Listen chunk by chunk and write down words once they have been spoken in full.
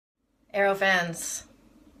Arrow fans,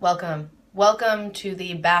 welcome. Welcome to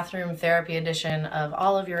the bathroom therapy edition of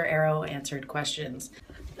all of your Arrow answered questions.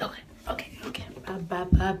 Okay.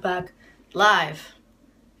 Back. Live.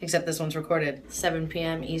 Except this one's recorded 7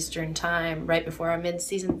 p.m. Eastern time, right before our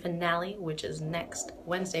mid-season finale, which is next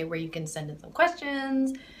Wednesday, where you can send in some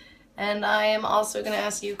questions. And I am also going to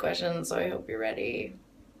ask you questions, so I hope you're ready.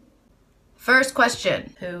 First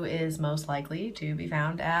question. Who is most likely to be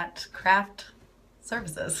found at craft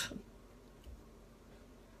services?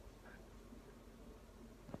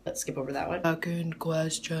 Let's skip over that one. Second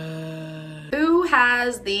question. Who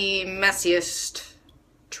has the messiest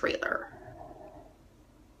trailer?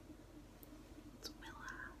 It's Willa.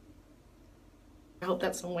 I hope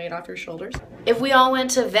that's some weight off your shoulders. If we all went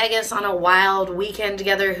to Vegas on a wild weekend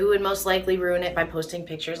together, who would most likely ruin it by posting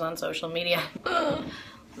pictures on social media?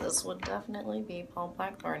 This would definitely be Paul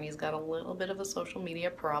Blackthorne. He's got a little bit of a social media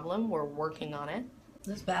problem. We're working on it.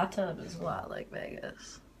 This bathtub is a lot like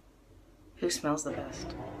Vegas. Who smells the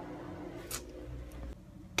best?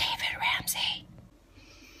 David Ramsey.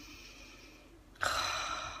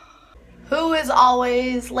 Who is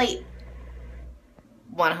always late?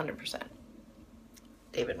 100%.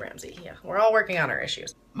 David Ramsey. Yeah, we're all working on our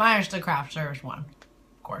issues. Mine's the craft service one,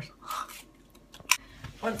 of course.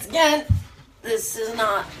 Once again, this is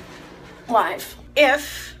not live.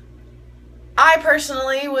 If I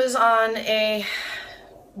personally was on a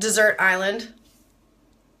desert island,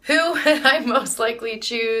 who would I most likely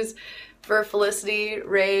choose for Felicity,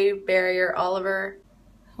 Ray, Barry, or Oliver?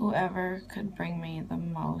 Whoever could bring me the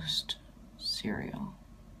most cereal.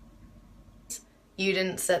 You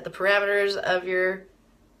didn't set the parameters of your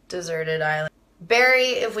deserted island.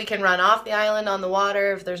 Barry, if we can run off the island on the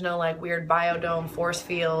water, if there's no like weird biodome force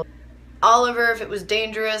field. Oliver, if it was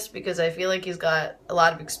dangerous, because I feel like he's got a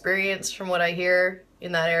lot of experience from what I hear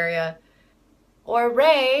in that area. Or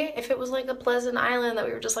Ray, if it was like a pleasant island that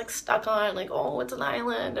we were just like stuck on, like, oh, it's an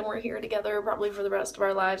island and we're here together probably for the rest of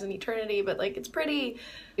our lives in eternity, but like it's pretty.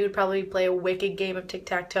 He would probably play a wicked game of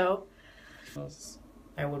tic-tac-toe.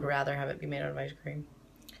 I would rather have it be made out of ice cream.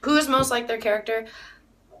 Who is most like their character?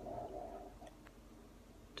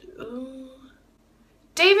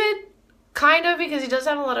 David, kind of, because he does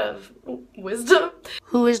have a lot of wisdom.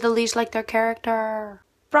 Who is the least like their character?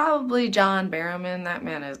 Probably John Barrowman. That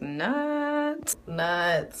man is nuts.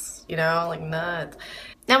 Nuts. You know, like nuts.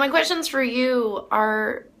 Now my questions for you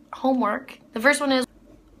are homework. The first one is,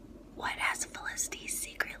 what has Felicity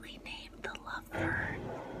secretly named the lovebird?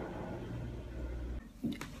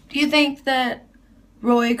 Do you think that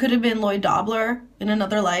Roy could have been Lloyd Dobler in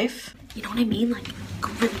another life? You know what I mean? Like, go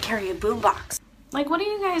really carry a boombox. Like, what do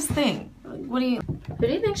you guys think? Who do you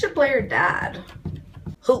think should play her dad?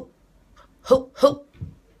 Who?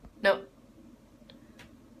 No.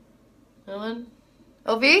 No one?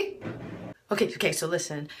 OV? Okay, so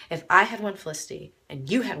listen. If I had one Felicity and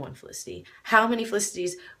you had one Felicity, how many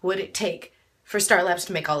Felicities would it take for Star Labs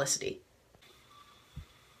to make Olicity?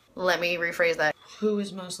 Let me rephrase that. Who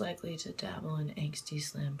is most likely to dabble in angsty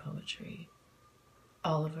slam poetry?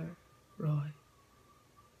 Oliver, Roy,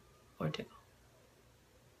 or Diggle?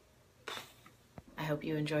 I hope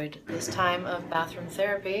you enjoyed this time of bathroom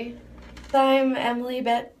therapy. I'm Emily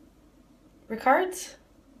Bett Rickards.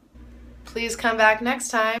 Please come back next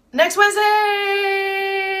time. Next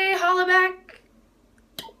Wednesday! Holla back!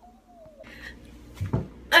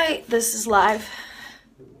 Hey, this is live.